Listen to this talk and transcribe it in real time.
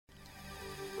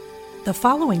The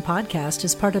following podcast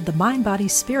is part of the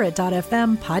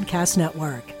MindBodySpirit.fm podcast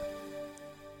network.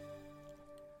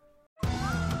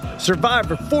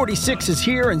 Survivor 46 is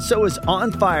here, and so is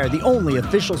On Fire, the only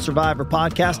official Survivor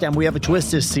podcast, and we have a twist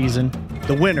this season.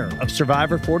 The winner of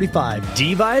Survivor 45,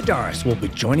 Dee Valladares, will be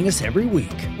joining us every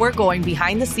week. We're going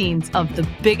behind the scenes of the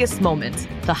biggest moments,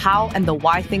 the how and the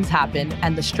why things happen,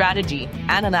 and the strategy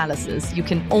and analysis you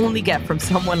can only get from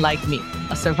someone like me,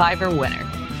 a Survivor winner.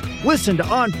 Listen to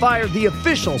On Fire, the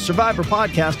official Survivor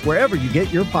podcast, wherever you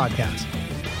get your podcasts.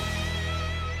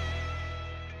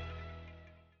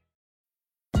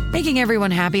 Making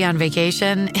everyone happy on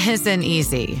vacation isn't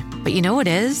easy, but you know what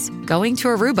is? Going to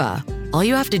Aruba. All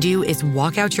you have to do is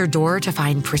walk out your door to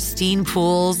find pristine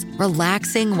pools,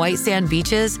 relaxing white sand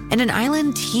beaches, and an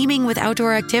island teeming with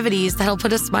outdoor activities that'll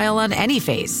put a smile on any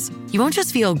face. You won't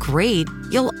just feel great,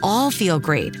 you'll all feel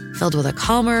great, filled with a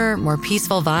calmer, more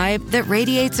peaceful vibe that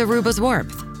radiates Aruba's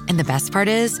warmth. And the best part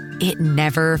is, it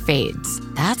never fades.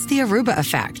 That's the Aruba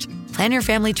effect. Plan your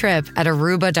family trip at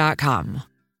Aruba.com.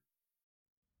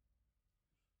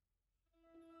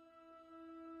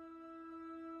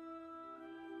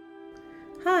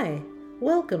 Hi,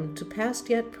 welcome to Past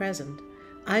Yet Present.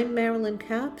 I'm Marilyn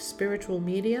Kapp, spiritual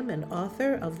medium and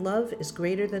author of Love is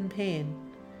Greater Than Pain.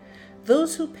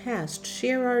 Those who passed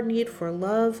share our need for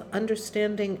love,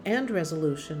 understanding, and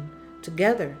resolution.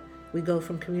 Together, we go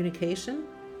from communication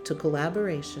to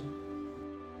collaboration.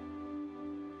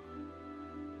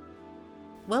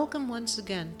 Welcome once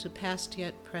again to Past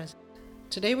Yet Present.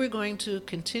 Today we're going to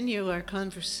continue our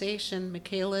conversation.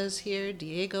 Michaela is here,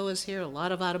 Diego is here, a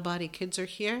lot of out-of-body kids are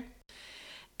here.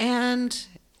 And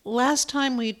last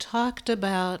time we talked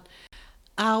about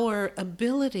our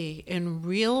ability in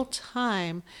real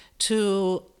time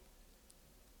to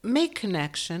make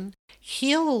connection,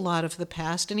 heal a lot of the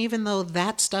past, and even though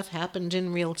that stuff happened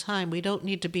in real time, we don't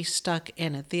need to be stuck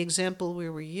in it. The example we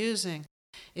were using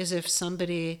is if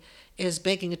somebody is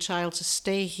begging a child to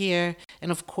stay here,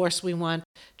 and of course we want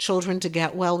children to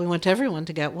get well, we want everyone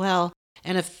to get well,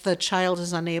 and if the child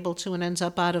is unable to and ends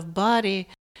up out of body,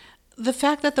 the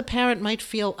fact that the parent might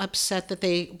feel upset that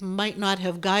they might not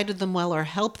have guided them well or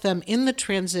helped them in the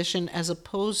transition, as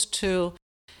opposed to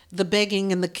the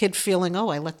begging and the kid feeling, oh,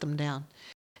 I let them down.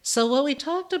 So what we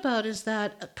talked about is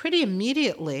that pretty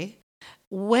immediately,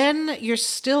 when you're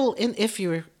still in, if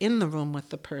you're in the room with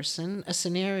the person, a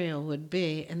scenario would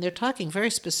be, and they're talking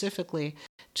very specifically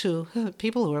to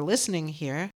people who are listening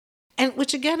here, and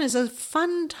which again is a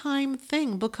fun time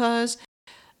thing because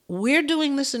we're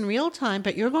doing this in real time,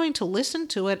 but you're going to listen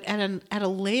to it at a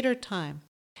later time.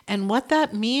 And what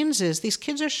that means is these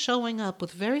kids are showing up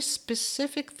with very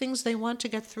specific things they want to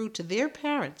get through to their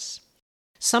parents.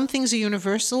 Some things are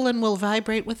universal and will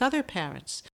vibrate with other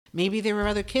parents. Maybe there are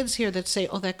other kids here that say,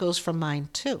 oh, that goes for mine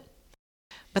too.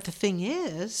 But the thing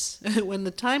is, when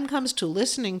the time comes to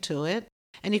listening to it,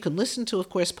 and you can listen to, of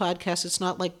course, podcasts, it's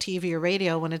not like TV or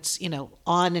radio when it's,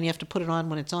 on and you have to put it on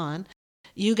when it's on.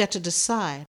 You get to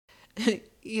decide.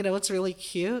 What's really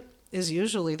cute is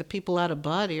usually the people out of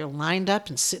body are lined up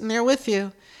and sitting there with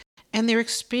you, and they're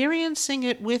experiencing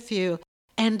it with you.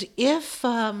 And if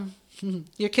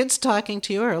your kid's talking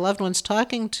to you or a loved one's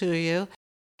talking to you,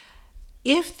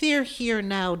 if they're here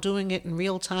now doing it in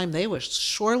real time, they will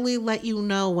surely let you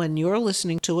know when you're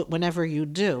listening to it whenever you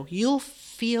do. You'll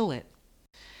feel it.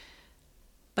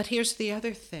 But here's the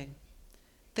other thing.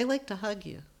 They like to hug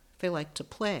you. They like to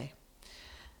play.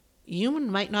 You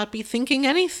might not be thinking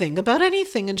anything about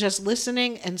anything and just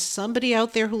listening, and somebody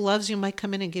out there who loves you might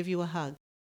come in and give you a hug.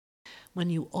 When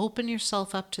you open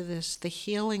yourself up to this, the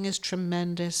healing is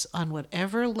tremendous on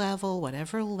whatever level,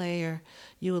 whatever layer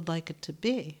you would like it to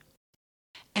be.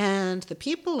 And the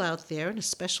people out there, and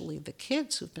especially the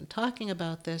kids who've been talking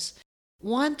about this,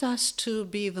 want us to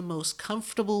be the most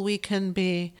comfortable we can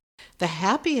be, the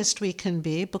happiest we can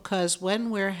be, because when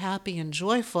we're happy and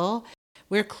joyful,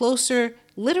 we're closer,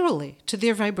 literally, to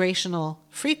their vibrational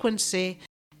frequency.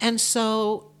 And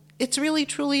so it's really,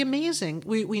 truly amazing.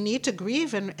 We need to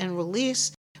grieve and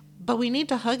release, but we need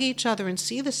to hug each other and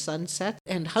see the sunset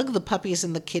and hug the puppies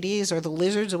and the kitties or the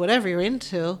lizards or whatever you're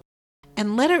into,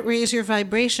 and let it raise your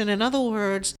vibration. In other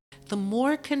words, the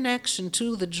more connection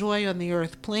to the joy on the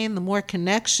earth plane, the more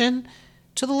connection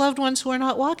to the loved ones who are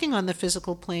not walking on the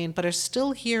physical plane, but are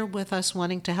still here with us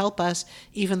wanting to help us,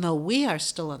 even though we are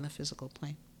still on the physical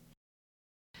plane.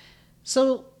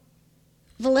 So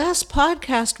the last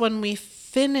podcast, when we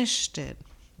finished it,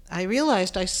 I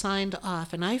realized I signed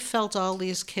off, and I felt all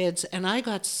these kids, and I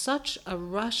got such a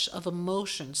rush of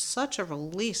emotion, such a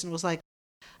release, and it was like,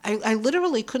 I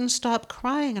literally couldn't stop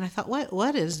crying, and I thought,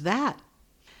 what is that?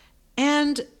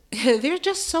 And they're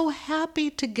just so happy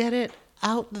to get it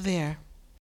out there.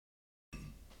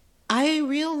 I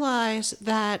realize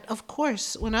that, of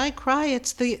course, when I cry,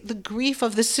 it's the grief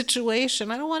of the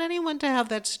situation. I don't want anyone to have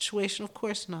that situation. Of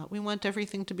course not. We want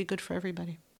everything to be good for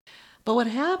everybody. But what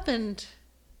happened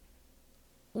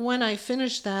when I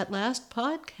finished that last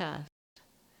podcast,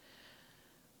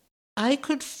 I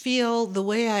could feel the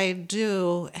way I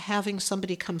do having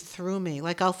somebody come through me.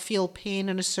 Like I'll feel pain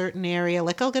in a certain area,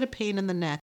 like I'll get a pain in the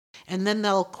neck. And then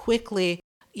they'll quickly,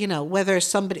 whether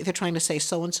they're trying to say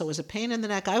so-and-so is a pain in the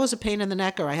neck, I was a pain in the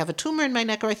neck, or I have a tumor in my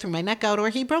neck, or I threw my neck out, or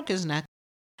he broke his neck.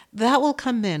 That will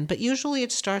come in. But usually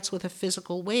it starts with a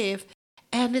physical wave.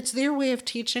 And it's their way of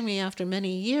teaching me after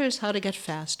many years how to get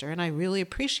faster. And I really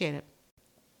appreciate it.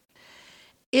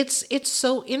 It's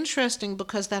so interesting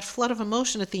because that flood of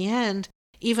emotion at the end,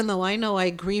 even though I know I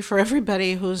grieve for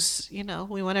everybody who's,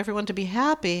 we want everyone to be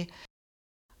happy,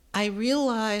 I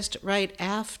realized right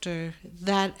after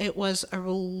that it was a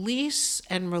release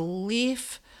and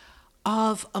relief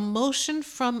of emotion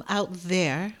from out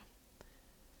there,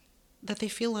 that they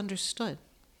feel understood,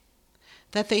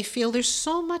 that they feel there's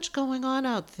so much going on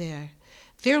out there.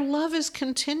 Their love is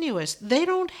continuous. They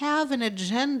don't have an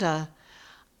agenda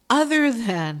other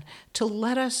than to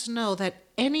let us know that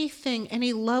anything,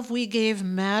 any love we gave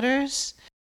matters,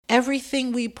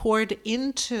 everything we poured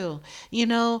into,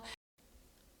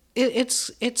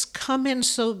 it's come in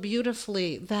so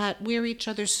beautifully that we're each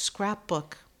other's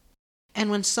scrapbook.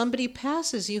 And when somebody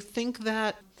passes, you think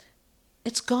that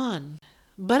it's gone.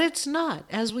 But it's not.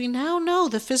 As we now know,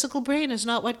 the physical brain is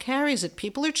not what carries it.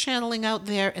 People are channeling out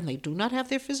there, and they do not have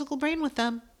their physical brain with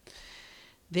them.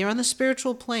 They're on the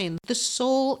spiritual plane. The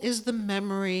soul is the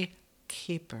memory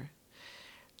keeper.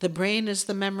 The brain is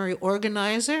the memory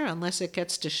organizer, unless it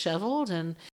gets disheveled.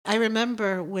 And I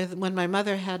remember when my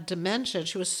mother had dementia,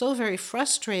 she was so very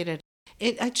frustrated.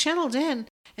 I channeled in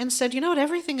and said, you know what,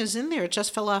 everything is in there. It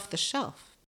just fell off the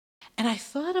shelf. And I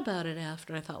thought about it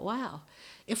after. I thought, wow,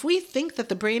 if we think that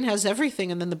the brain has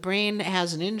everything and then the brain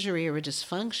has an injury or a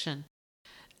dysfunction,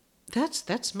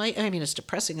 it's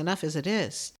depressing enough as it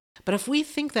is. But if we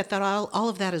think that all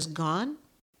of that is gone,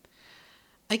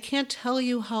 I can't tell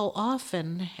you how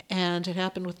often, and it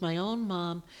happened with my own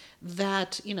mom,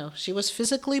 that, she was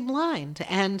physically blind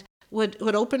and would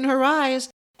open her eyes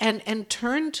and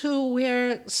turn to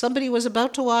where somebody was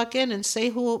about to walk in and say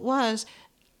who it was.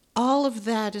 All of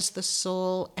that is the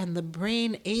soul, and the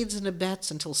brain aids and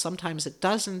abets until sometimes it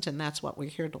doesn't, and that's what we're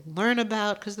here to learn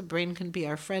about, because the brain can be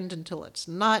our friend until it's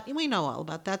not. We know all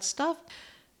about that stuff.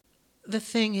 The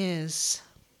thing is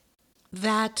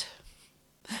that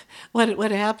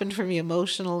what happened for me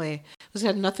emotionally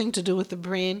had nothing to do with the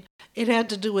brain. It had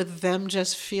to do with them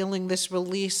just feeling this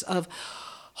release of,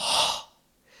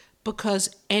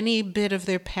 because any bit of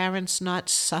their parents not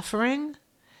suffering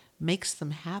makes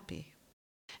them happy.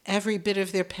 Every bit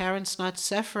of their parents not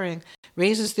suffering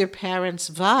raises their parents'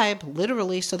 vibe,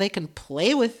 literally, so they can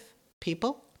play with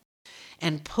people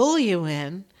and pull you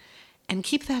in and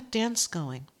keep that dance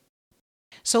going.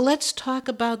 So let's talk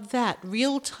about that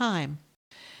real time.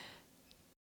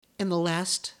 In the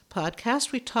last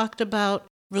podcast, we talked about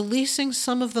releasing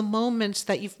some of the moments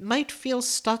that you might feel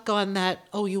stuck on, that,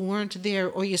 oh, you weren't there,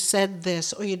 or you said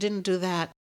this, or you didn't do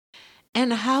that,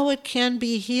 and how it can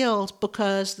be healed,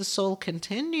 because the soul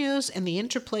continues and the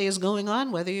interplay is going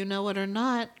on whether you know it or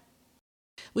not.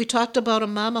 We talked about a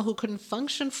mama who couldn't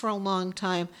function for a long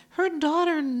time. Her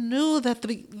daughter knew that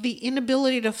the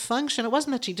inability to function, it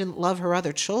wasn't that she didn't love her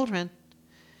other children,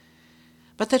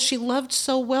 but that she loved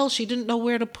so well she didn't know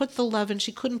where to put the love, and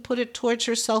she couldn't put it towards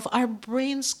herself. Our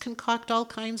brains concoct all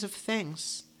kinds of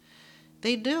things.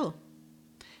 They do.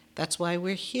 That's why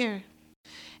we're here,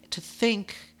 to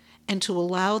think and to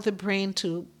allow the brain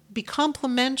to be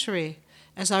complementary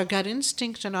as our gut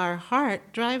instinct and our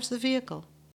heart drives the vehicle.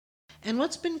 And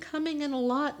what's been coming in a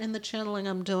lot in the channeling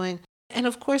I'm doing, and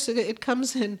of course it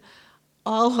comes in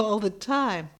all the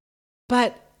time,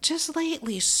 but just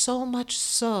lately so much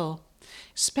so,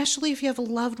 especially if you have a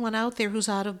loved one out there who's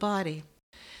out of body,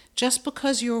 just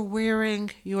because you're wearing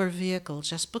your vehicle,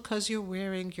 just because you're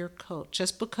wearing your coat,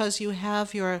 just because you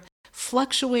have your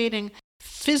fluctuating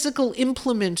physical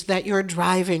implement that you're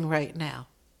driving right now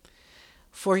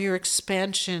for your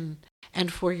expansion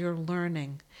and for your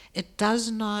learning, it does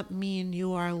not mean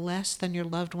you are less than your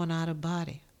loved one out of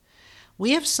body.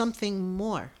 We have something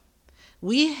more.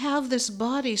 We have this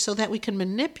body so that we can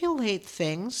manipulate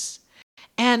things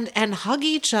and hug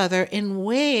each other in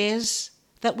ways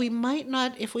that we might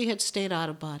not if we had stayed out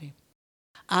of body.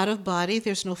 Out of body,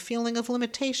 there's no feeling of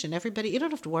limitation. Everybody, you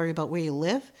don't have to worry about where you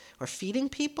live or feeding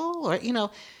people, or,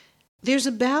 there's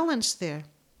a balance there.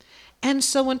 And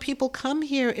so when people come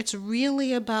here, it's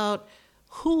really about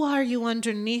who are you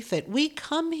underneath it. We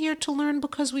come here to learn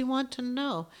because we want to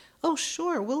know. Oh,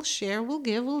 sure, we'll share, we'll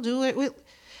give, we'll do it.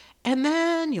 And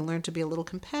then you learn to be a little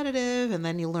competitive, and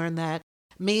then you learn that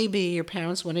maybe your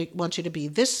parents want you to be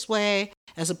this way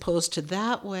as opposed to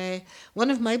that way. One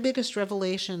of my biggest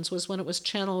revelations was when it was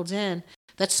channeled in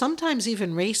that sometimes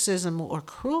even racism or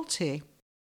cruelty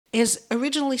is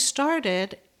originally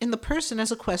started in the person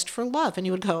as a quest for love. And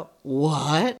you would go,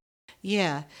 what?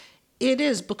 Yeah, it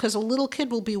is, because a little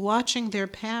kid will be watching their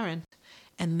parent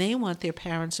and they want their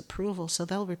parents' approval, so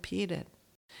they'll repeat it.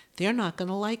 They're not going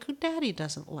to like who daddy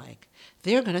doesn't like.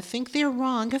 They're going to think they're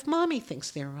wrong if mommy thinks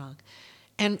they're wrong.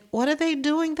 And what are they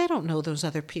doing? They don't know those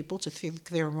other people to think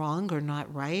they're wrong or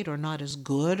not right or not as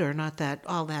good or not that,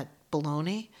 all that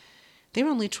baloney. They're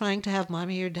only trying to have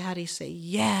mommy or daddy say,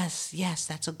 yes, yes,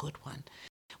 that's a good one.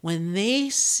 When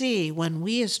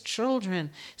we as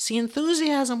children see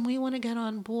enthusiasm, we want to get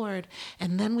on board.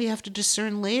 And then we have to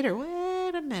discern later,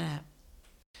 wait a minute,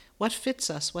 what fits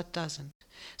us, what doesn't.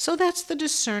 So that's the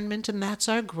discernment, and that's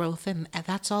our growth, and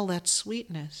that's all that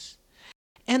sweetness.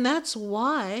 And that's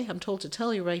why I'm told to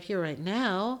tell you right here, right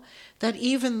now, that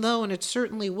even though, and it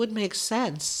certainly would make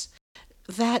sense,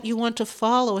 that you want to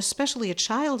follow, especially a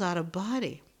child out of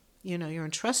body, you're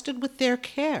entrusted with their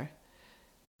care.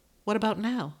 What about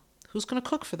now? Who's going to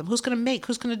cook for them? Who's going to make?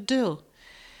 Who's going to do?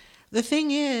 The thing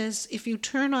is, if you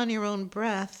turn on your own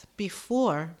breath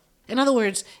before, in other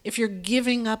words, if you're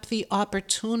giving up the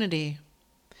opportunity,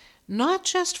 not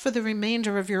just for the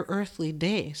remainder of your earthly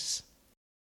days,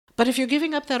 but if you're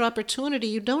giving up that opportunity,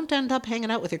 you don't end up hanging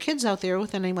out with your kids out there or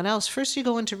with anyone else. First, you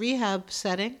go into rehab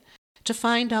setting to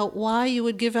find out why you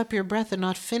would give up your breath and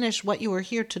not finish what you were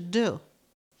here to do.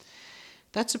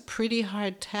 That's a pretty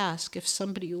hard task if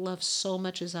somebody you love so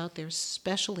much is out there,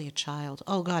 especially a child.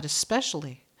 Oh, God,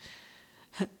 especially.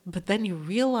 But then you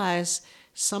realize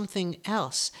something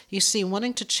else. You see,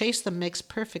 wanting to chase them makes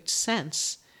perfect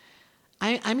sense.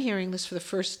 I'm hearing this for the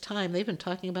first time. They've been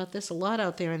talking about this a lot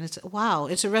out there, and it's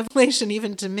a revelation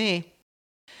even to me.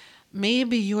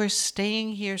 Maybe you're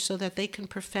staying here so that they can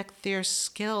perfect their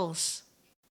skills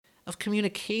of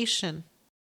communication.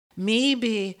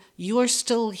 Maybe you're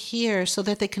still here so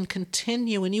that they can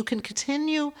continue, and you can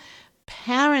continue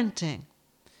parenting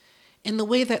in the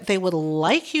way that they would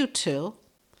like you to,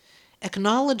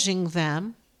 acknowledging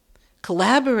them,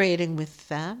 collaborating with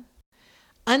them,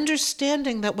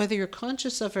 understanding that whether you're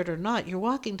conscious of it or not, you're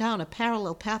walking down a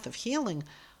parallel path of healing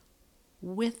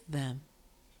with them.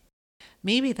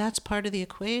 Maybe that's part of the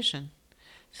equation.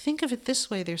 Think of it this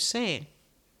way, they're saying.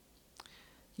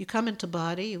 You come into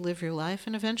body, you live your life,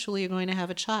 and eventually you're going to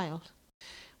have a child.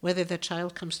 Whether that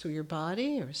child comes through your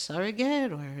body or a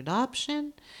surrogate or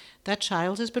adoption, that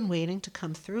child has been waiting to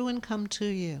come through and come to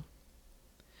you.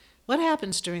 What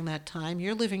happens during that time?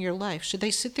 You're living your life. Should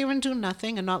they sit there and do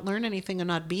nothing and not learn anything and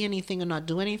not be anything and not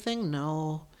do anything?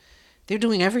 No. They're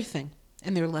doing everything,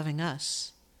 and they're loving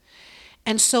us.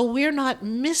 And so we're not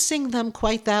missing them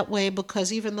quite that way,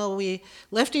 because even though we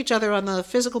left each other on the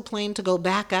physical plane to go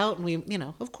back out, and we,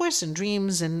 of course in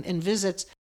dreams and in visits,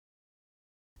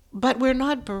 but we're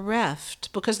not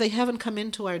bereft because they haven't come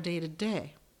into our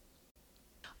day-to-day.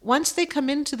 Once they come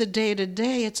into the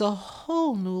day-to-day, it's a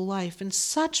whole new life and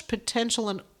such potential,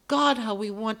 and God, how we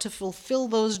want to fulfill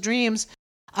those dreams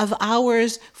of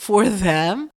ours for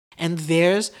them and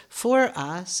theirs for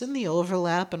us, and the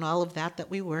overlap and all of that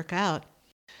we work out.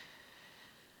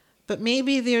 But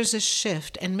maybe there's a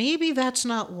shift, and maybe that's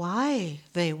not why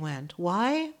they went.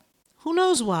 Why? Who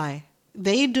knows why?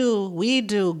 They do, we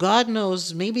do, God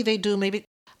knows, maybe they do, maybe.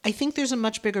 I think there's a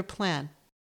much bigger plan.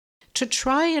 To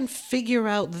try and figure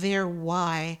out their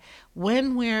why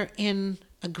when we're in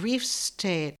a grief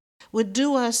state would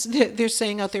do us, they're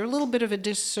saying out there, a little bit of a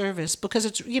disservice, because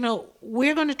it's,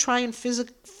 we're going to try and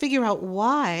figure out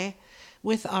why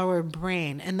with our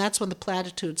brain, and that's when the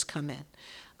platitudes come in.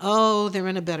 Oh, they're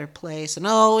in a better place, and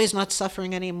oh, he's not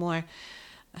suffering anymore.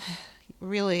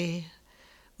 Really,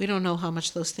 we don't know how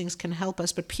much those things can help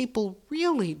us, but people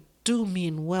really do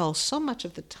mean well so much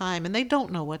of the time, and they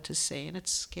don't know what to say, and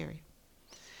it's scary.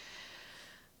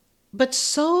 But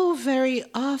so very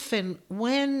often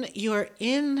when you're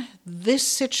in this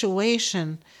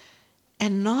situation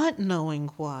and not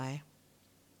knowing why,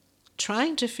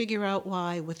 trying to figure out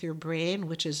why with your brain,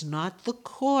 which is not the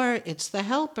core, it's the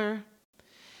helper,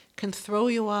 can throw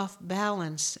you off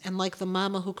balance. And like the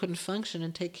mama who couldn't function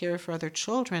and take care of her other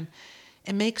children,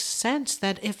 it makes sense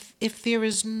that if there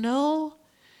is no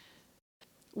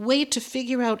way to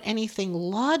figure out anything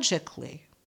logically,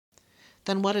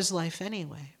 then what is life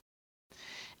anyway?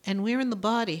 And we're in the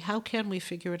body. How can we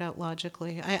figure it out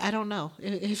logically? I don't know.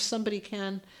 If somebody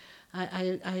can,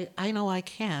 I know I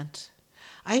can't.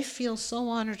 I feel so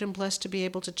honored and blessed to be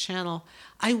able to channel.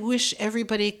 I wish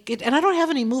everybody, and I don't have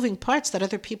any moving parts that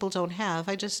other people don't have.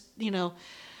 I just,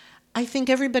 I think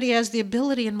everybody has the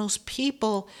ability, and most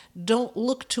people don't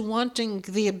look to wanting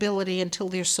the ability until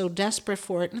they're so desperate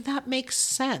for it. And that makes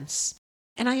sense.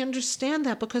 And I understand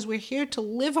that because we're here to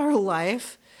live our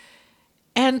life.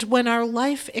 And when our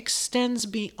life extends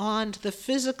beyond the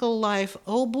physical life,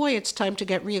 oh boy, it's time to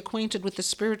get reacquainted with the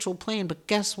spiritual plane. But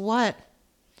guess what?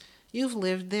 You've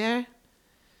lived there.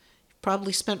 You've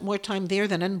probably spent more time there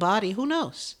than in body. Who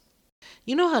knows?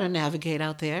 You know how to navigate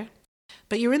out there.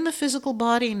 But you're in the physical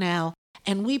body now,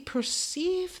 and we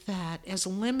perceive that as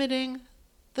limiting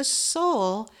the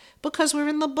soul because we're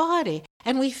in the body.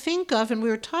 And we think of, and we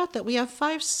were taught that we have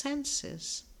 5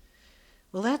 senses.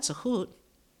 Well, that's a hoot.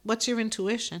 What's your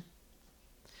intuition?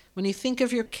 When you think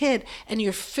of your kid and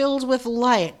you're filled with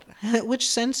light, which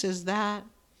sense is that?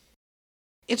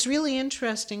 It's really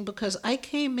interesting because I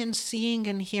came in seeing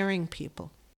and hearing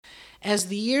people. As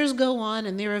the years go on,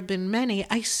 and there have been many,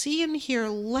 I see and hear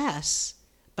less,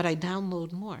 but I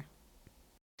download more.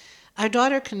 Our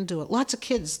daughter can do it. Lots of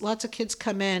kids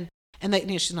come in, and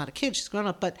she's not a kid, she's grown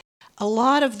up, but a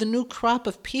lot of the new crop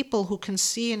of people who can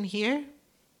see and hear,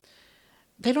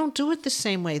 they don't do it the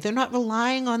same way. They're not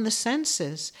relying on the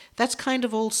senses. That's kind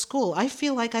of old school. I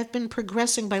feel like I've been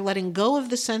progressing by letting go of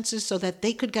the senses so that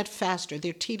they could get faster.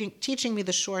 They're teaching me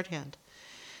the shorthand.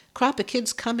 Crop of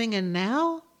kids coming in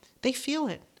now, they feel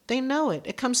it. They know it.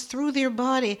 It comes through their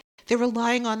body. They're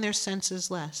relying on their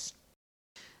senses less.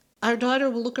 Our daughter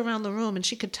will look around the room and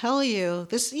she could tell you,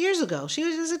 this years ago, she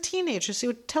was a teenager, she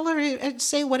would tell her and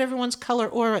say what everyone's color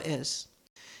aura is.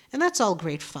 And that's all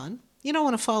great fun. You don't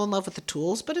want to fall in love with the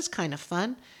tools, but it's kind of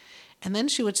fun. And then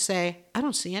she would say, I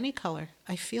don't see any color.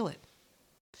 I feel it.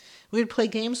 We would play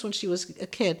games when she was a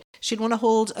kid. She'd want to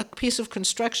hold a piece of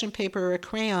construction paper or a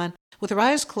crayon. With her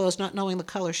eyes closed, not knowing the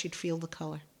color, she'd feel the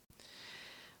color.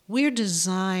 We're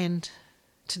designed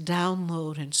to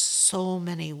download in so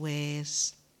many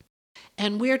ways.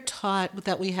 And we're taught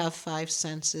that we have 5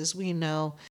 senses. We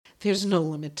know there's no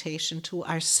limitation to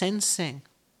our sensing.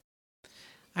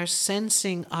 Our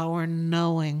sensing, our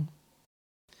knowing.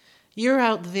 You're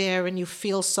out there and you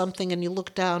feel something and you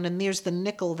look down and there's the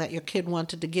nickel that your kid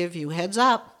wanted to give you. Heads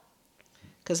up,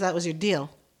 because that was your deal.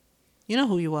 You know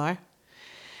who you are.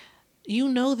 You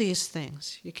know these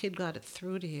things. Your kid got it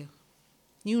through to you.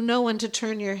 You know when to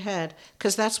turn your head,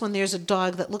 because that's when there's a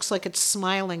dog that looks like it's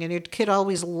smiling and your kid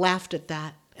always laughed at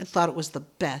that and thought it was the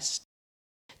best.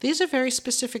 These are very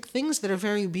specific things that are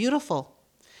very beautiful.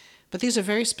 But these are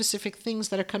very specific things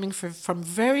that are coming from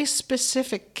very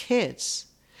specific kids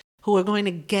who are going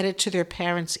to get it to their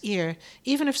parents' ear,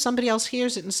 even if somebody else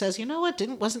hears it and says, you know what,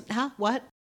 what?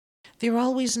 They're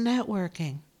always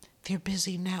networking. They're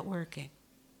busy networking.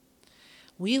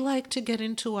 We like to get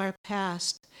into our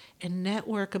past and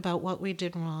network about what we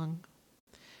did wrong.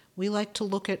 We like to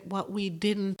look at what we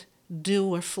didn't do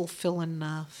or fulfill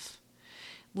enough.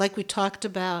 Like we talked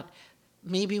about,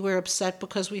 maybe we're upset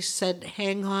because we said,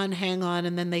 hang on,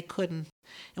 and then they couldn't.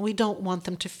 And we don't want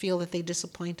them to feel that they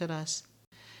disappointed us.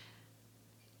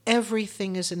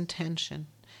 Everything is intention.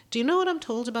 Do you know what I'm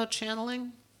told about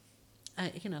channeling? Do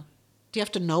you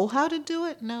have to know how to do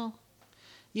it? No.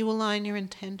 You align your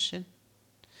intention.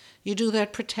 You do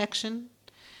that protection,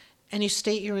 and you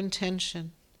state your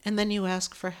intention, and then you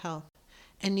ask for help,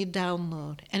 and you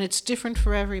download. And it's different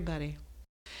for everybody.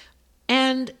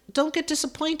 And don't get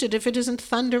disappointed if it isn't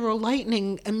thunder or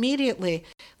lightning immediately.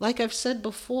 Like I've said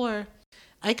before,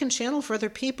 I can channel for other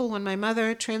people. When my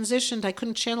mother transitioned, I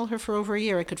couldn't channel her for over a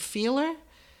year. I could feel her,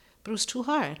 but it was too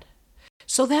hard.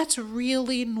 So that's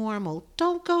really normal.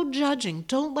 Don't go judging.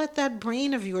 Don't let that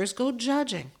brain of yours go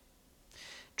judging.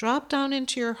 Drop down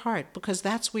into your heart, because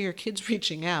that's where your kid's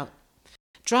reaching out.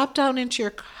 Drop down into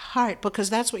your heart, because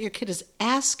that's what your kid is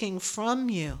asking from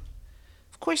you.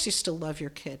 Of course you still love your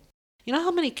kid. You know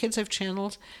how many kids I've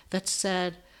channeled that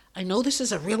said, I know this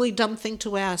is a really dumb thing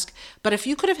to ask, but if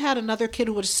you could have had another kid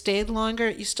who would have stayed longer,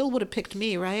 you still would have picked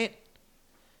me, right?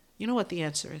 You know what the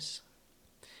answer is.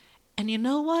 And you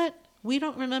know what? We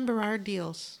don't remember our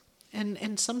deals.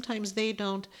 And sometimes they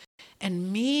don't.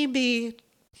 And maybe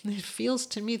it feels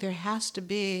to me there has to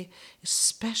be,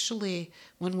 especially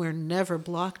when we're never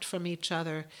blocked from each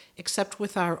other, except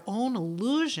with our own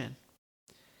illusion.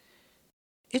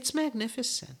 It's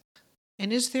magnificent.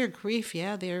 And is there grief?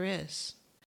 Yeah, there is.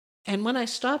 And when I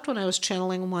stopped when I was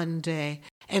channeling one day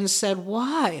and said,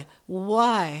 why?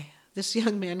 This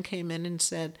young man came in and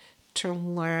said, to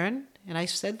learn and I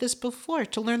said this before,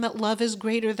 to learn that love is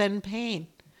greater than pain.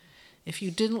 If you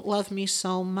didn't love me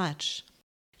so much.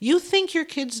 You think your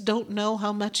kids don't know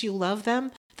how much you love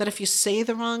them? That if you say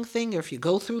the wrong thing, or if you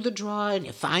go through the drawer and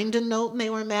you find a note and they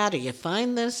were mad, or you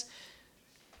find this,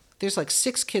 there's like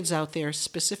 6 kids out there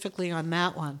specifically on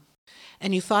that one.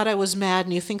 And you thought I was mad,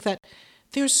 and you think that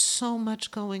there's so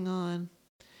much going on.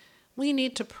 We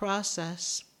need to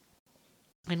process.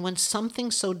 And when something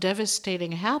so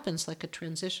devastating happens, like a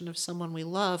transition of someone we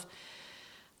love,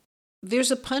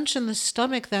 there's a punch in the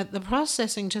stomach that the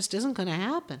processing just isn't going to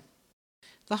happen.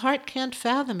 The heart can't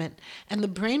fathom it, and the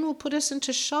brain will put us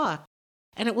into shock,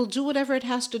 and it will do whatever it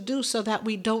has to do so that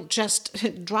we don't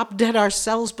just drop dead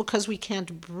ourselves because we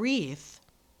can't breathe.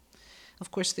 Of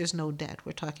course, there's no dead.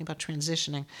 We're talking about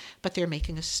transitioning, but they're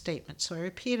making a statement, so I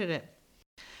repeated it.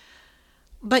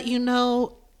 But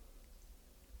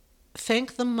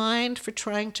thank the mind for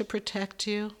trying to protect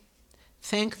you.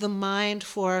 Thank the mind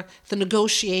for the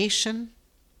negotiation.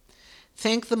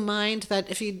 Thank the mind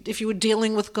that if you were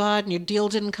dealing with God and your deal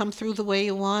didn't come through the way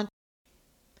you want,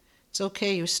 it's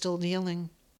okay, you're still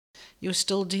dealing. You're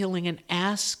still dealing and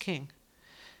asking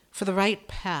for the right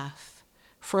path,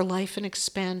 for life and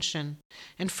expansion,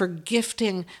 and for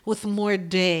gifting with more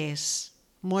days,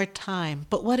 more time.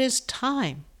 But what is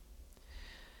time?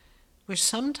 We're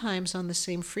sometimes on the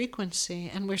same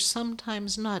frequency, and we're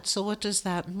sometimes not. So what does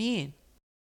that mean?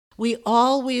 We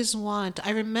always want, I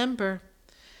remember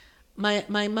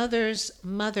my mother's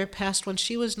mother passed when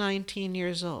she was 19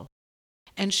 years old.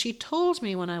 And she told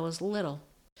me when I was little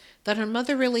that her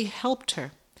mother really helped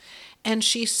her. And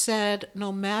she said,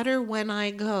 no matter when I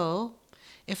go,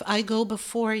 if I go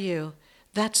before you,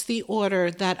 that's the order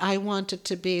that I want it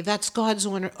to be. That's God's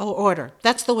order.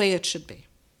 That's the way it should be.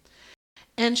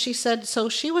 And she said, so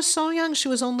she was so young, she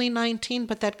was only 19,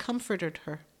 but that comforted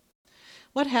her.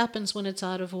 What happens when it's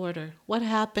out of order? What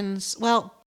happens?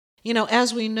 Well,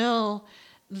 as we know,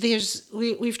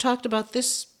 we've talked about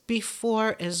this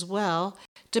before as well.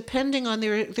 Depending on,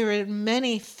 there are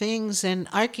many things and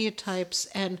archetypes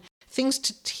and things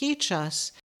to teach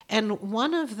us. And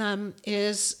one of them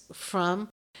is from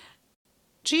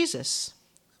Jesus.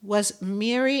 Was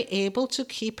Mary able to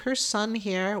keep her son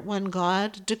here when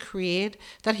God decreed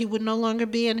that he would no longer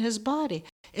be in his body?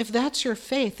 If that's your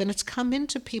faith, and it's come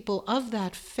into people of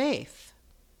that faith,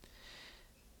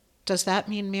 does that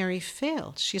mean Mary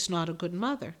failed? She's not a good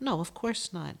mother. No, of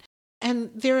course not. And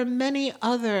there are many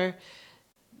other,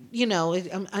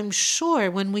 I'm sure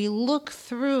when we look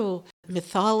through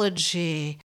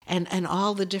mythology and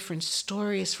all the different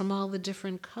stories from all the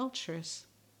different cultures,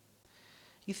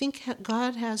 you think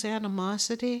God has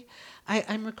animosity?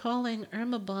 I'm recalling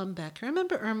Irma Bombeck.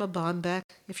 Remember Irma Bombeck?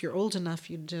 If you're old enough,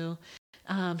 you do.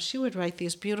 She would write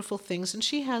these beautiful things, and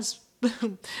she has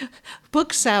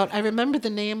books out. I remember the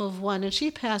name of one, and she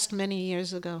passed many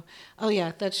years ago. Oh,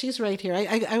 yeah, she's right here.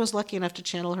 I was lucky enough to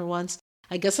channel her once.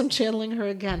 I guess I'm channeling her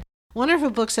again. One of her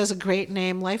books has a great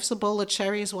name, Life's a Bowl of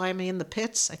Cherries, Why Am I in the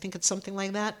Pits? I think it's something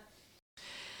like that.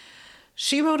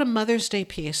 She wrote a Mother's Day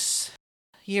piece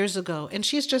years ago, and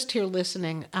she's just here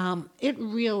listening. It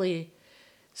really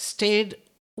stayed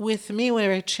with me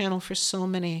where I channel for so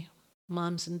many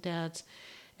moms and dads.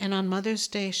 And on Mother's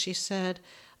Day, she said,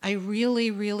 I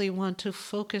really, really want to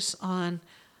focus on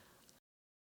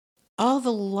all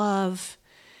the love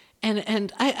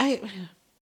and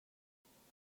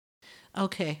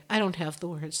okay, I don't have the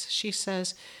words. She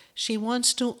says she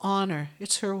wants to honor,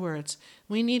 it's her words,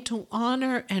 we need to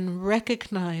honor and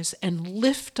recognize and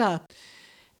lift up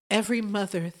every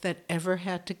mother that ever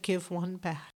had to give one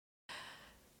back.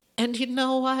 And you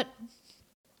know what?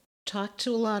 Talk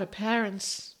to a lot of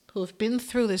parents who have been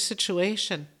through this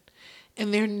situation,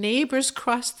 and their neighbors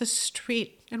cross the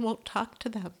street and won't talk to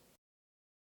them.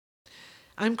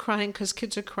 I'm crying because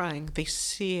kids are crying. They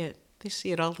see it. They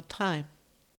see it all the time.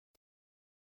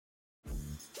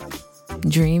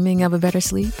 Dreaming of a better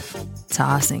sleep?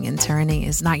 Tossing and turning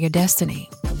is not your destiny.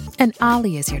 And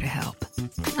Ollie is here to help.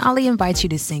 Ollie invites you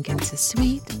to sink into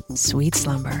sweet, sweet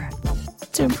slumber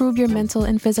to improve your mental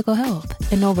and physical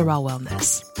health and overall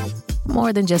wellness.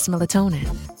 More than just melatonin,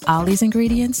 Ollie's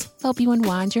ingredients help you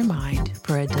unwind your mind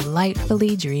for a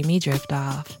delightfully dreamy drift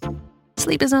off.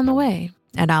 Sleep is on the way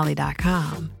at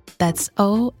Ollie.com. That's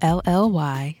OLLY.com.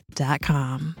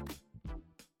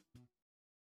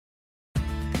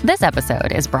 This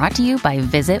episode is brought to you by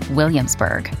Visit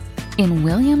Williamsburg. In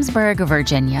Williamsburg,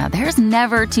 Virginia, there's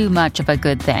never too much of a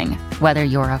good thing. Whether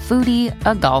you're a foodie,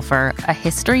 a golfer, a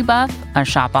history buff, a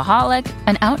shopaholic,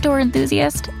 an outdoor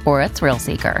enthusiast, or a thrill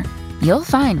seeker, you'll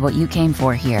find what you came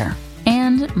for here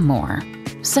and more.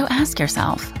 So ask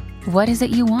yourself, what is it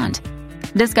you want?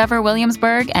 Discover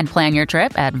Williamsburg and plan your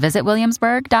trip at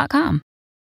visitwilliamsburg.com.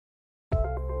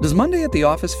 Does Monday at the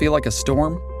office feel like a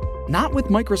storm? Not with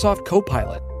Microsoft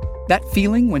Copilot. That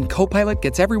feeling when Copilot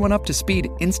gets everyone up to speed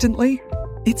instantly?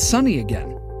 It's sunny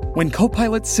again. When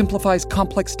Copilot simplifies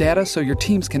complex data so your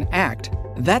teams can act,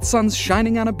 that sun's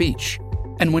shining on a beach.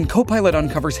 And when Copilot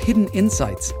uncovers hidden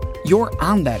insights, you're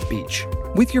on that beach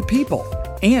with your people,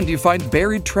 and you find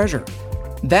buried treasure.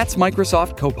 That's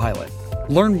Microsoft Copilot.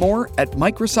 Learn more at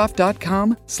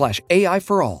Microsoft.com/AI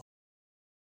for all.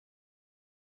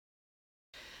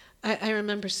 I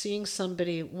remember seeing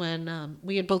somebody when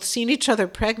we had both seen each other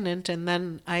pregnant, and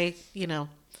then I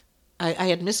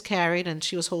had miscarried, and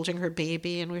she was holding her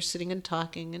baby, and we were sitting and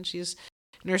talking, and she's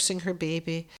nursing her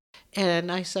baby.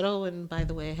 And I said, oh, and by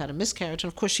the way, I had a miscarriage.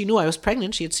 And of course, she knew I was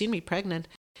pregnant. She had seen me pregnant.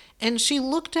 And she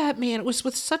looked at me, and it was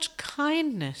with such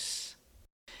kindness.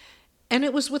 And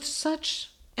it was with such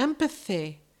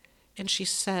empathy. And she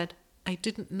said, I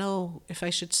didn't know if I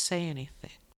should say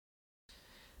anything.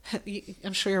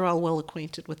 I'm sure you're all well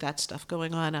acquainted with that stuff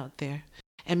going on out there.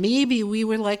 And maybe we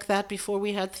were like that before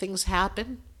we had things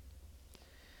happen.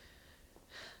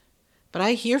 But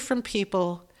I hear from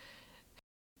people,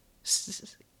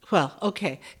 well,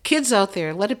 okay, kids out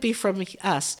there, let it be from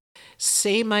us.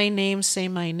 Say my name, say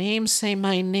my name, say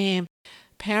my name.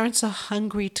 Parents are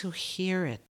hungry to hear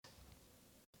it.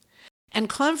 And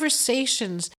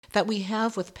conversations that we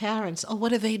have with parents, oh,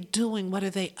 what are they doing? What are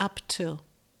they up to?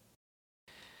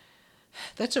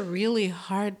 That's a really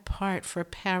hard part for a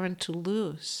parent to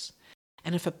lose.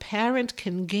 And if a parent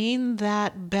can gain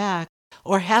that back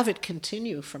or have it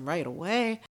continue from right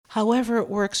away, however it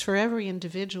works for every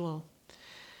individual,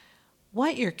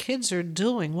 what your kids are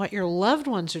doing, what your loved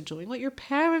ones are doing, what your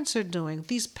parents are doing,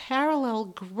 these parallel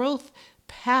growth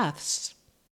paths,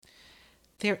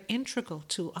 they're integral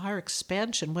to our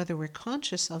expansion, whether we're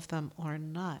conscious of them or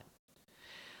not.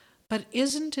 But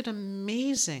isn't it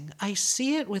amazing? I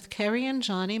see it with Kerry and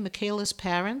Johnny, Michaela's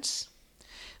parents,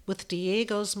 with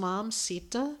Diego's mom,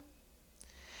 Sita,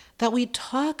 that we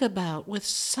talk about with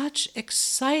such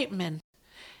excitement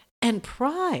and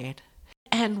pride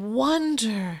and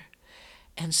wonder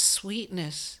and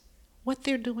sweetness what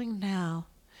they're doing now,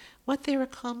 what they're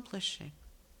accomplishing.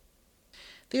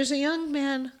 There's a young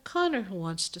man, Connor, who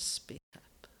wants to speak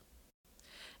up.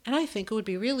 And I think it would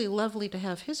be really lovely to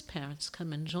have his parents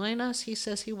come and join us. He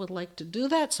says he would like to do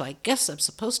that, so I guess I'm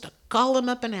supposed to call him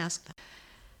up and ask them.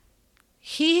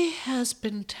 He has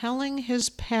been telling his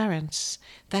parents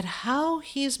that how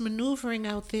he's maneuvering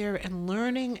out there and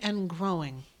learning and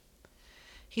growing,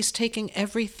 he's taking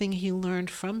everything he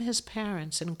learned from his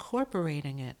parents and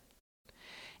incorporating it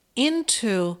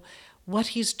into what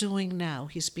he's doing now.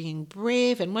 He's being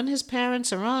brave, and when his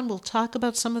parents are on, we'll talk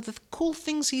about some of the cool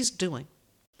things he's doing.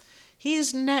 He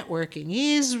is networking.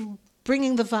 He is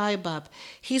bringing the vibe up.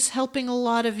 He's helping a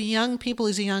lot of young people.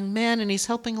 He's a young man, and he's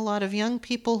helping a lot of young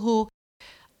people who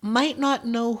might not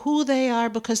know who they are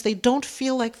because they don't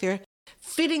feel like they're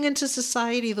fitting into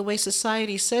society the way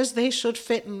society says they should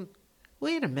fit. And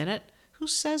wait a minute, who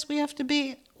says we have to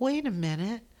be? Wait a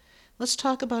minute. Let's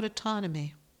talk about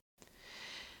autonomy.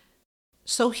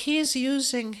 So he's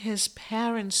using his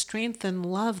parents' strength and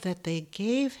love that they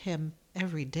gave him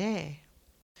every day.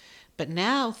 But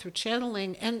now through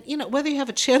channeling, and whether you have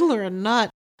a channeler or not,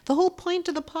 the whole point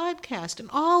of the podcast, and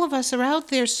all of us are out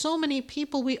there, so many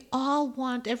people, we all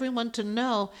want everyone to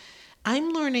know, I'm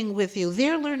learning with you,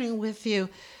 they're learning with you.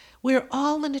 We're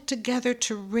all in it together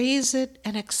to raise it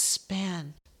and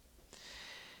expand.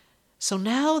 So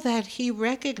now that he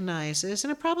recognizes,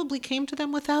 and it probably came to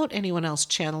them without anyone else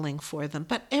channeling for them,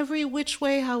 but every which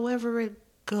way, however it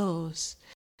goes,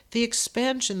 the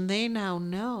expansion, they now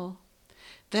know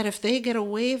that if they get a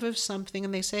wave of something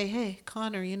and they say, hey,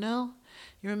 Connor, you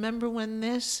remember when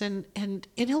this, and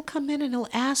he'll come in and he'll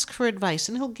ask for advice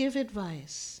and he'll give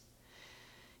advice.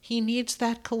 He needs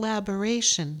that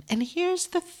collaboration. And here's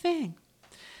the thing.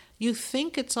 You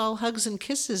think it's all hugs and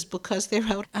kisses because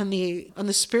they're out on the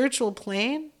spiritual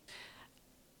plane.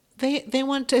 They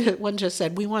want to, one just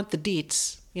said, we want the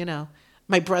deets,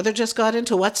 My brother just got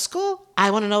into what school? I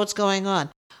want to know what's going on.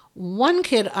 One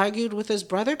kid argued with his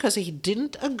brother because he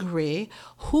didn't agree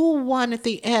who won at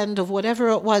the end of whatever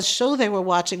it was show they were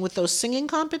watching with those singing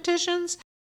competitions.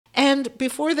 And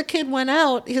before the kid went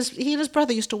out, he and his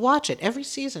brother used to watch it every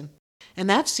season. And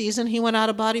that season, he went out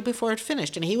of body before it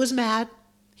finished. And he was mad.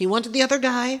 He wanted the other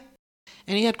guy.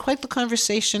 And he had quite the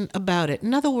conversation about it.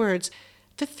 In other words,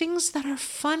 the things that are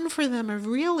fun for them are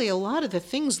really a lot of the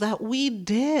things that we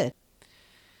did.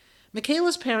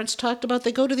 Michaela's parents talked about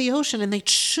they go to the ocean and they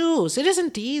choose. It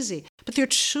isn't easy, but they're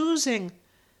choosing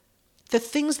the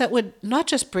things that would not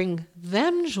just bring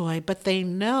them joy, but they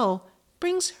know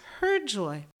brings her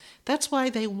joy. That's why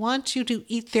they want you to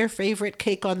eat their favorite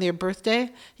cake on their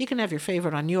birthday. You can have your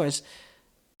favorite on yours,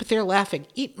 but they're laughing.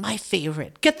 Eat my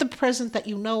favorite. Get the present that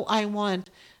you know I want,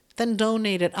 then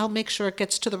donate it. I'll make sure it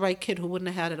gets to the right kid who wouldn't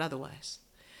have had it otherwise.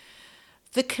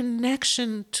 The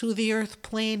connection to the earth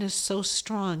plane is so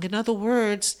strong. In other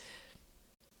words,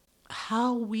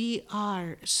 how we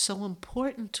are is so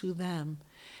important to them,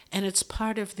 and it's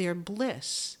part of their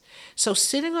bliss. So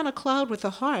sitting on a cloud with a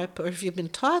harp, or if you've been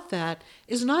taught that,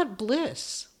 is not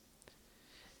bliss.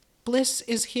 Bliss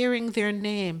is hearing their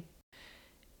name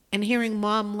and hearing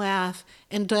mom laugh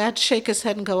and dad shake his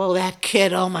head and go, oh, that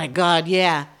kid, oh my God,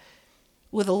 yeah,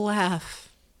 with a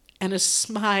laugh and a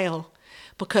smile,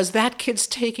 because that kid's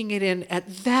taking it in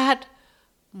at that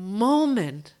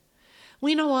moment.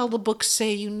 We know all the books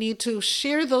say you need to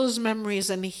share those memories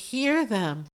and hear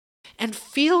them and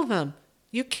feel them.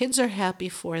 Your kids are happy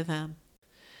for them.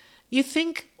 You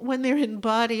think when they're in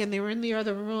body and they're in the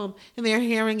other room and they're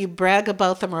hearing you brag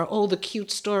about them, or, oh, the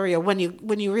cute story, or when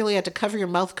you really had to cover your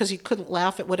mouth because you couldn't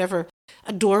laugh at whatever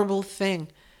adorable thing.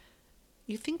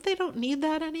 You think they don't need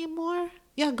that anymore?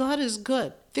 Yeah, God is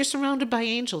good. They're surrounded by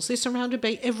angels. They're surrounded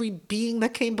by every being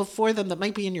that came before them that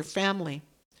might be in your family.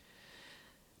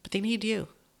 But they need you.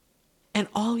 And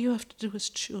all you have to do is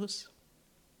choose.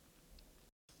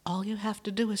 All you have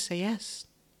to do is say yes.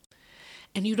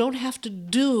 And you don't have to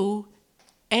do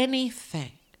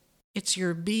anything. It's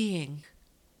your being.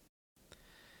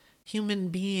 Human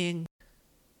being.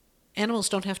 Animals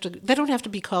don't have to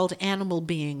be called animal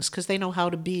beings because they know how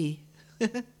to be.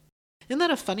 Isn't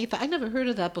that a funny thing? I never heard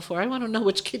of that before. I want to know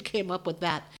which kid came up with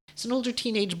that. It's an older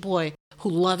teenage boy who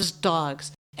loves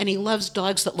dogs. And he loves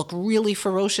dogs that look really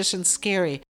ferocious and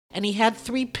scary. And he had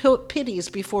 3 pitties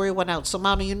before he went out. So,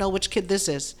 Mama, you know which kid this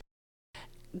is.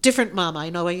 Different Mama. I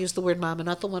know I used the word Mama,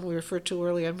 not the one we referred to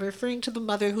earlier. I'm referring to the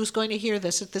mother who's going to hear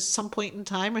this at some point in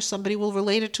time, or somebody will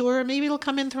relate it to her, or maybe it'll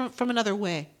come in from another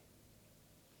way.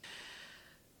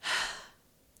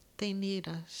 They need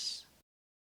us.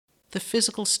 The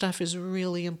physical stuff is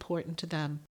really important to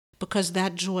them because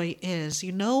that joy is.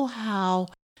 You know how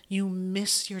you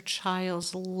miss your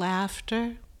child's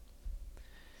laughter?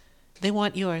 They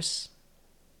want yours.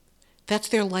 That's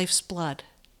their life's blood.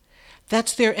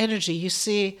 That's their energy. You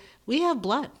see, we have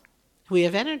blood. We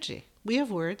have energy. We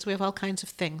have words. We have all kinds of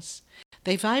things.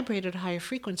 They vibrate at a higher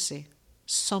frequency.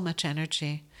 So much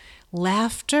energy.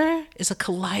 Laughter is a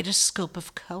kaleidoscope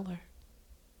of color.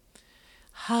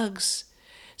 Hugs.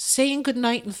 Saying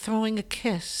goodnight and throwing a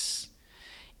kiss.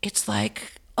 It's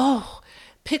like, oh,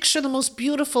 picture the most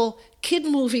beautiful kid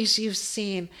movies you've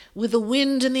seen with the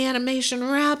wind and the animation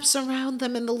wraps around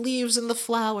them and the leaves and the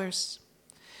flowers.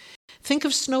 Think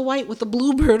of Snow White with the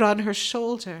bluebird on her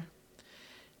shoulder.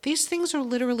 These things are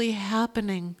literally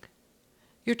happening.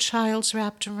 Your child's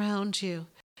wrapped around you.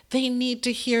 They need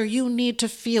to hear, you need to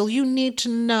feel, you need to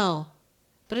know.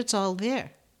 But it's all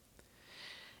there.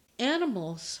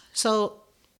 Animals. So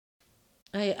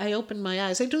I open my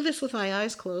eyes. I do this with my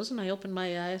eyes closed, and I open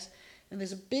my eyes, and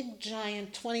there's a big,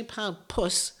 giant, 20-pound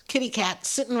puss, kitty cat,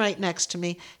 sitting right next to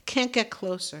me. Can't get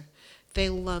closer. They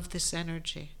love this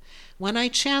energy. When I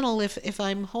channel, if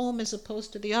I'm home as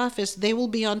opposed to the office, they will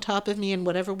be on top of me in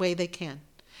whatever way they can.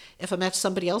 If I'm at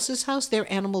somebody else's house,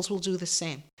 their animals will do the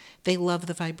same. They love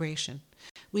the vibration.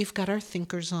 We've got our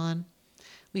thinkers on.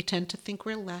 We tend to think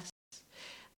we're less.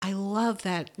 I love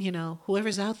that,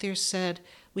 whoever's out there said,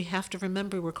 we have to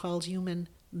remember we're called human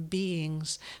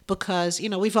beings because,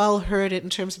 we've all heard it in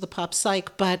terms of the pop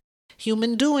psych, but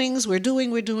human doings, we're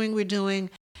doing.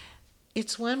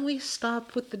 It's when we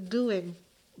stop with the doing,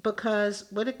 because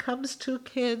when it comes to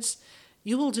kids,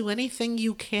 you will do anything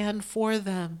you can for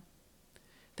them.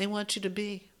 They want you to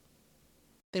be.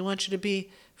 They want you to be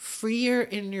freer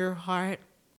in your heart,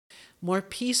 more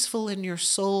peaceful in your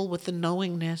soul with the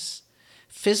knowingness.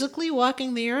 Physically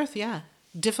walking the earth, yeah,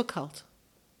 difficult.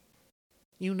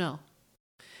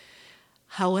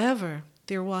 However,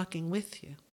 they're walking with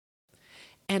you.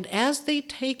 And as they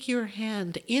take your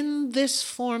hand in this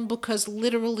form, because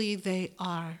literally they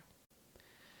are,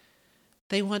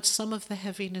 they want some of the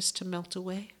heaviness to melt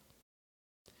away.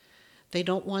 They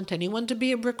don't want anyone to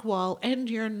be a brick wall, and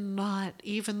you're not,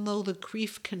 even though the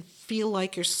grief can feel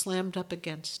like you're slammed up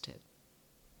against it.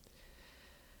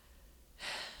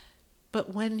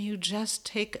 But when you just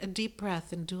take a deep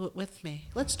breath and do it with me,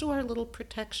 let's do our little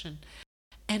protection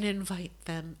and invite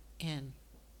them in.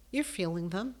 You're feeling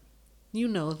them. You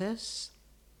know this.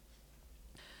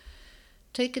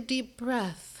 Take a deep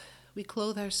breath. We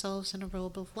clothe ourselves in a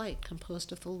robe of light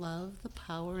composed of the love, the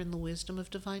power, and the wisdom of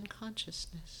divine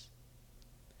consciousness.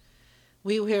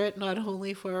 We wear it not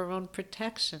only for our own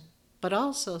protection, but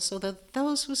also so that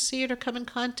those who see it or come in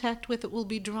contact with it will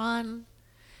be drawn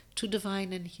to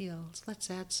divine and healed.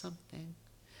 Let's add something.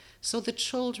 So the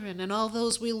children and all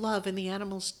those we love, and the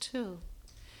animals too,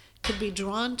 could be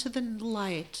drawn to the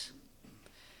light,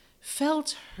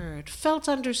 felt heard, felt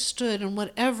understood in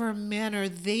whatever manner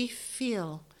they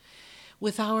feel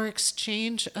with our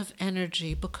exchange of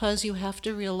energy, because you have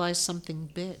to realize something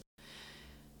big.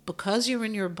 Because you're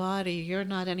in your body, you're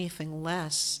not anything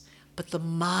less, but the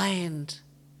mind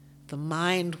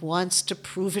wants to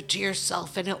prove it to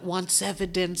yourself, and it wants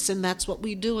evidence, and that's what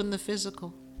we do in the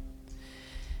physical.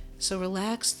 So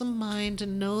relax the mind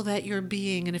and know that you're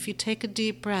being, and if you take a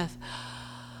deep breath,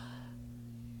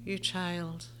 your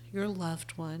child, your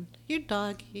loved one, your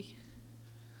doggy,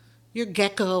 your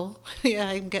gecko, yeah,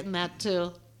 I'm getting that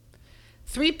too,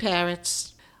 3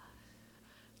 parrots,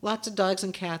 lots of dogs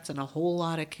and cats, and a whole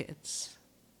lot of kids.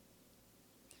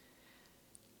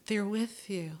 They're with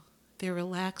you. They're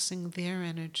relaxing their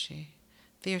energy.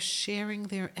 They're sharing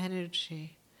their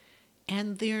energy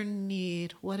and their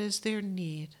need. What is their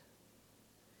need?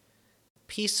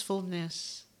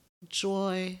 Peacefulness,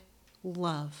 joy,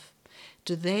 love.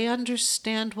 Do they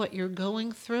understand what you're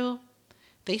going through?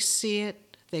 They see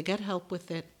it. They get help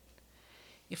with it.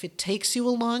 If it takes you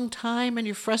a long time and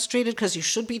you're frustrated because you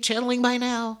should be channeling by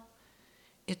now,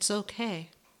 it's okay.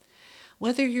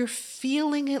 Whether you're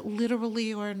feeling it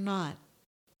literally or not,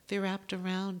 they're wrapped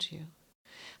around you.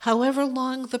 However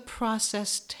long the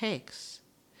process takes,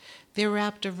 they're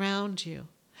wrapped around you.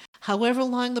 However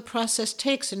long the process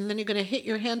takes, and then you're going to hit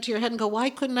your hand to your head and go, why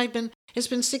couldn't I have been, it's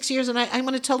been 6 years and I'm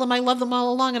going to tell them I love them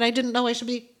all along and I didn't know I should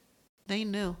be. They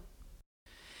knew.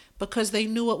 Because they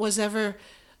knew what was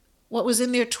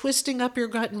in there twisting up your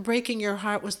gut and breaking your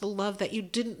heart was the love that you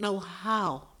didn't know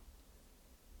how.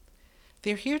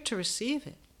 They're here to receive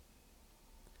it.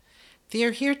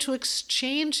 They're here to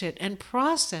exchange it and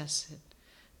process it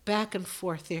back and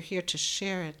forth. They're here to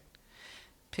share it.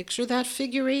 Picture that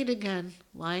figure 8 again,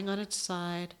 lying on its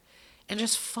side, and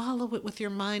just follow it with your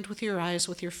mind, with your eyes,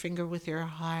 with your finger, with your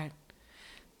heart.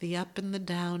 The up and the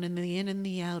down and the in and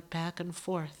the out, back and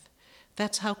forth.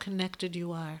 That's how connected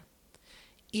you are.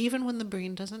 Even when the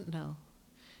brain doesn't know.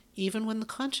 Even when the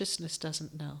consciousness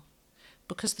doesn't know.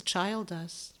 Because the child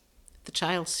does. The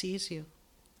child sees you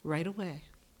right away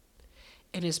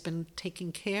and has been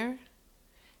taking care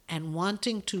and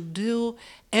wanting to do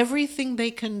everything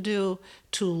they can do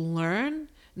to learn.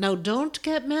 Now, don't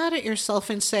get mad at yourself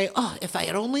and say, oh, if I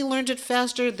had only learned it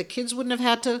faster, the kids wouldn't have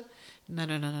had to.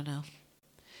 No.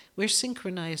 We're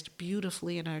synchronized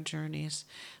beautifully in our journeys.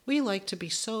 We like to be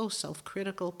so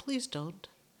self-critical. Please don't.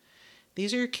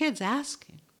 These are your kids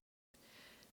asking.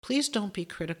 Please don't be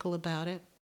critical about it.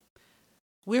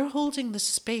 We're holding the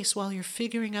space while you're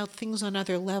figuring out things on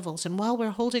other levels. And while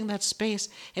we're holding that space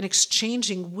and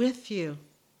exchanging with you,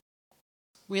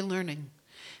 we're learning.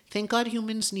 Thank God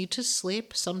humans need to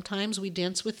sleep. Sometimes we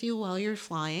dance with you while you're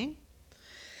flying.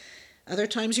 Other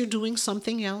times you're doing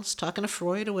something else, talking to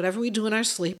Freud or whatever we do in our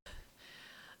sleep.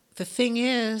 The thing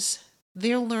is,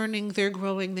 they're learning, they're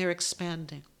growing, they're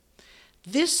expanding.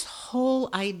 This whole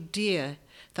idea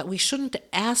that we shouldn't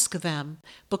ask them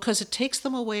because it takes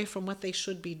them away from what they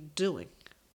should be doing.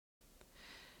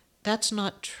 That's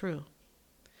not true.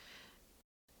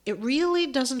 It really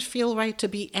doesn't feel right to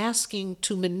be asking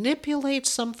to manipulate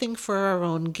something for our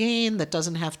own gain that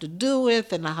doesn't have to do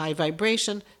with and a high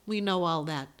vibration. We know all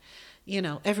that.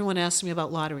 Everyone asks me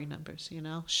about lottery numbers,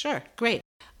 Sure, great.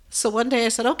 So one day I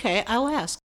said, okay, I'll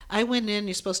ask. I went in,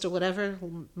 you're supposed to whatever,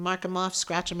 mark them off,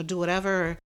 scratch them, or do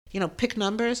whatever, or pick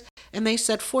numbers. And they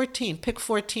said 14, pick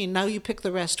 14. Now you pick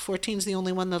the rest. 14's the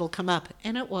only one that'll come up.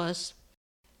 And it was.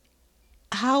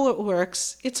 How it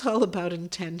works, it's all about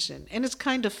intention. And it's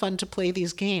kind of fun to play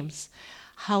these games.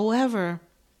 However,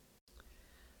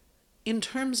 in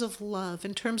terms of love,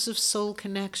 in terms of soul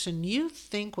connection, you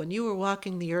think when you were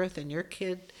walking the earth and your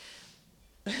kid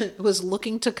was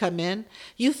looking to come in,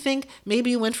 you think maybe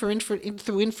you went through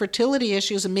infertility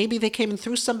issues and maybe they came in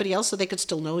through somebody else so they could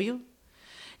still know you?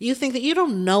 You think that you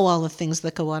don't know all the things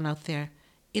that go on out there.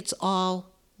 It's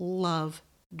all love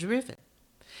driven.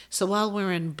 So while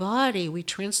we're in body, we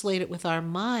translate it with our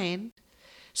mind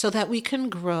so that we can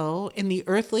grow in the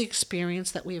earthly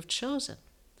experience that we have chosen.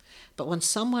 But when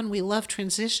someone we love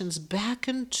transitions back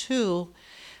into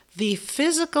the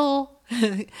physical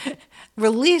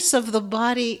release of the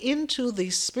body into the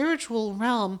spiritual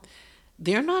realm,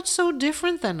 they're not so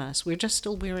different than us. We're just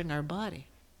still wearing our body.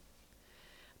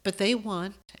 But they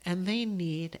want and they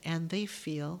need and they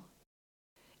feel,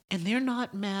 and they're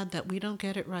not mad that we don't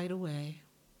get it right away.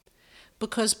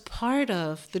 because part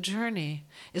of the journey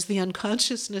is the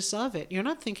unconsciousness of it. You're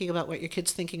not thinking about what your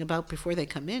kid's thinking about before they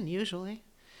come in, usually,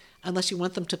 unless you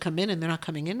want them to come in and they're not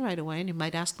coming in right away, and you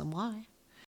might ask them why.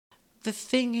 The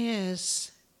thing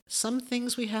is, some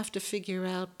things we have to figure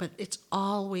out, but it's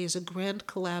always a grand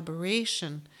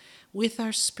collaboration with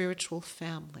our spiritual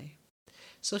family.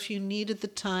 So if you needed the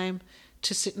time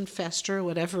to sit and fester or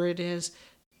whatever it is,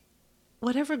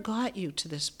 whatever got you to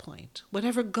this point,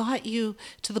 whatever got you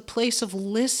to the place of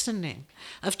listening,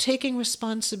 of taking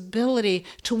responsibility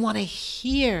to want to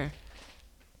hear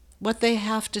what they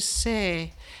have to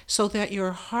say so that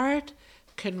your heart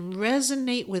can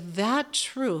resonate with that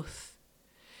truth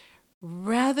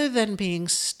rather than being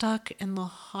stuck in the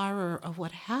horror of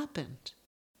what happened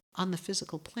on the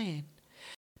physical plane.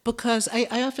 Because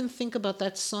I often think about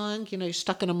that song, you're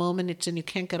stuck in a moment and you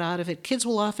can't get out of it. Kids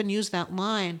will often use that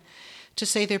line to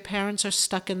say their parents are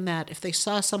stuck in that. If they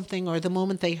saw something or the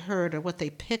moment they heard or what they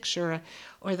picture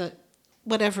or the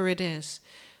whatever it is,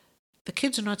 the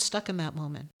kids are not stuck in that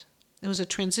moment. It was a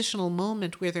transitional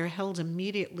moment where they're held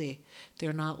immediately.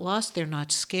 They're not lost. They're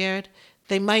not scared.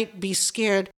 They might be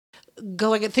scared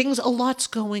going at things. A lot's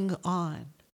going on.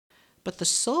 But the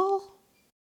soul,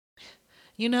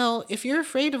 if you're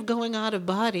afraid of going out of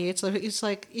body, it's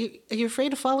like you're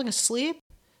afraid of falling asleep.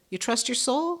 You trust your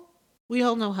soul? We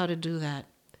all know how to do that.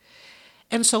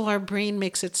 And so our brain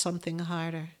makes it something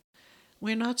harder.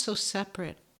 We're not so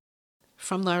separate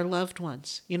from our loved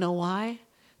ones. You know why?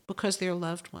 Because they're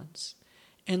loved ones.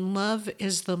 And love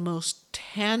is the most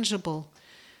tangible,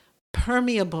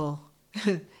 permeable,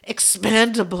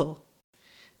 expandable,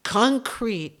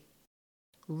 concrete,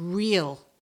 real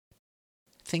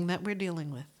thing that we're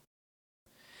dealing with.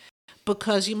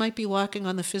 Because you might be walking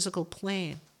on the physical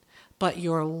plane, but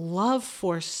your love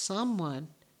for someone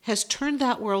has turned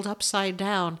that world upside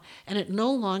down and it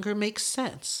no longer makes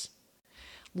sense.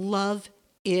 Love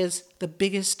is the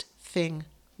biggest thing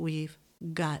we've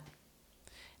got.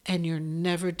 And you're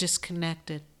never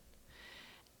disconnected.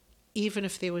 Even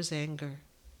if there was anger,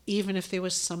 even if there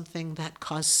was something that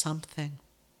caused something.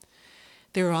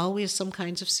 There are always some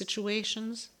kinds of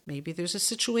situations. Maybe there's a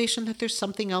situation that there's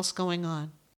something else going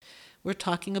on. We're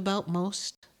talking about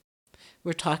most.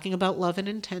 We're talking about love and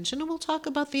intention, and we'll talk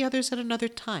about the others at another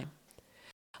time.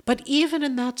 But even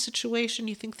in that situation,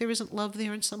 you think there isn't love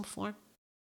there in some form?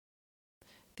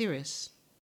 There is.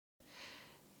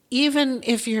 Even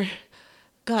if your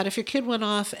kid went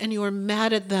off and you were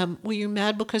mad at them, were you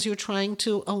mad because you were trying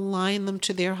to align them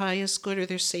to their highest good or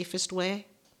their safest way?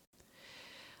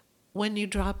 When you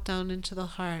drop down into the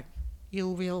heart,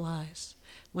 you'll realize.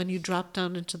 When you drop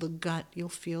down into the gut, you'll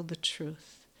feel the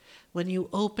truth. When you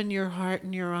open your heart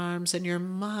and your arms and your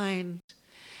mind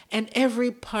and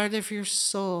every part of your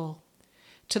soul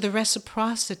to the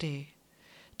reciprocity,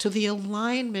 to the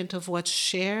alignment of what's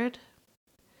shared,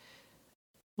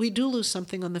 we do lose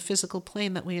something on the physical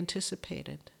plane that we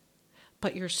anticipated.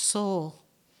 But your soul,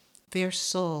 their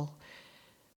soul,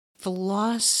 the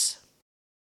loss,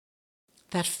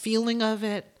 that feeling of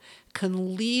it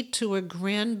can lead to a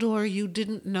grandeur you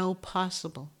didn't know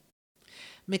possible.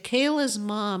 Michaela's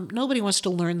mom, nobody wants to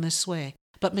learn this way,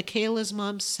 but Michaela's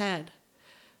mom said,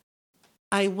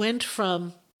 I went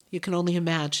from, you can only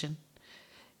imagine,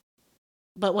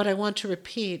 but what I want to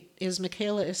repeat is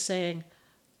Michaela is saying,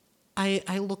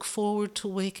 I look forward to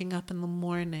waking up in the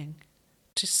morning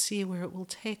to see where it will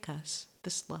take us,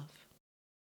 this love.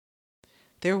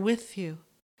 They're with you.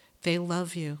 They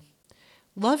love you.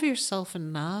 Love yourself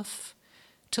enough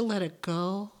to let it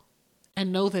go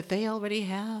and know that they already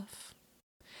have.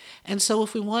 And so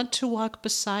if we want to walk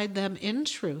beside them in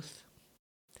truth,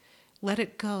 let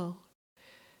it go.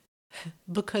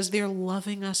 Because they're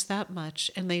loving us that much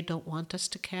and they don't want us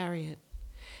to carry it.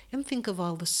 And think of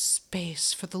all the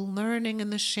space for the learning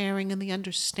and the sharing and the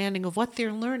understanding of what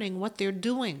they're learning, what they're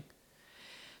doing.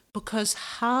 Because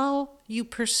how you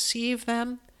perceive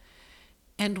them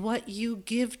and what you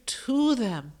give to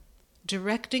them,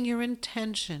 directing your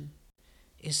intention,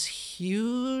 is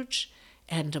huge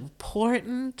and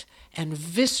important and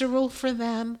visceral for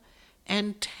them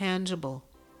and tangible.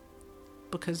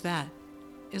 Because that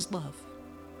is love.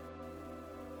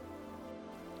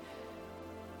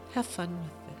 Have fun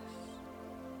with this.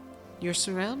 You're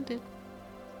surrounded.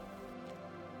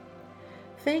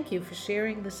 Thank you for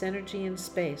sharing this energy in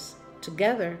space.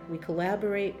 Together, we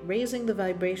collaborate, raising the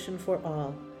vibration for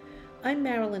all. I'm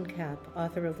Marilyn Kapp,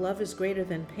 author of Love is Greater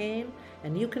Than Pain,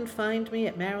 and you can find me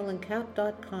at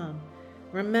marilynkapp.com.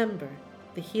 Remember,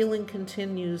 the healing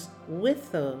continues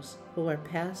with those who are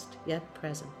past yet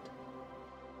present.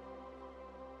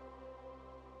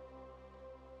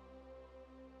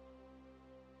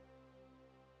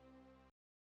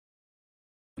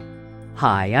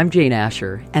 Hi, I'm Jane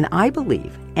Asher, and I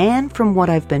believe, and from what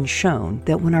I've been shown,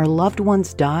 that when our loved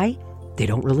ones die, they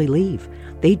don't really leave.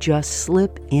 They just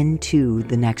slip into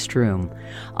the next room.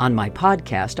 On my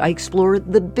podcast, I explore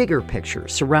the bigger picture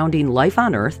surrounding life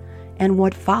on Earth and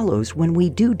what follows when we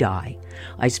do die.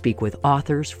 I speak with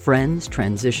authors, friends,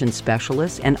 transition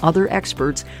specialists, and other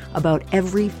experts about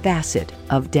every facet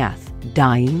of death,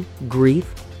 dying,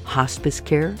 grief, hospice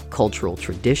care, cultural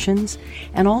traditions,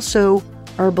 and also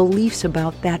our beliefs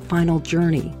about that final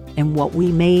journey and what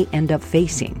we may end up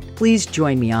facing. Please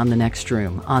join me on The Next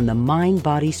Room on the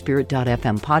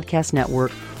MindBodySpirit.fm podcast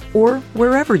network or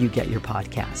wherever you get your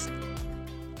podcasts.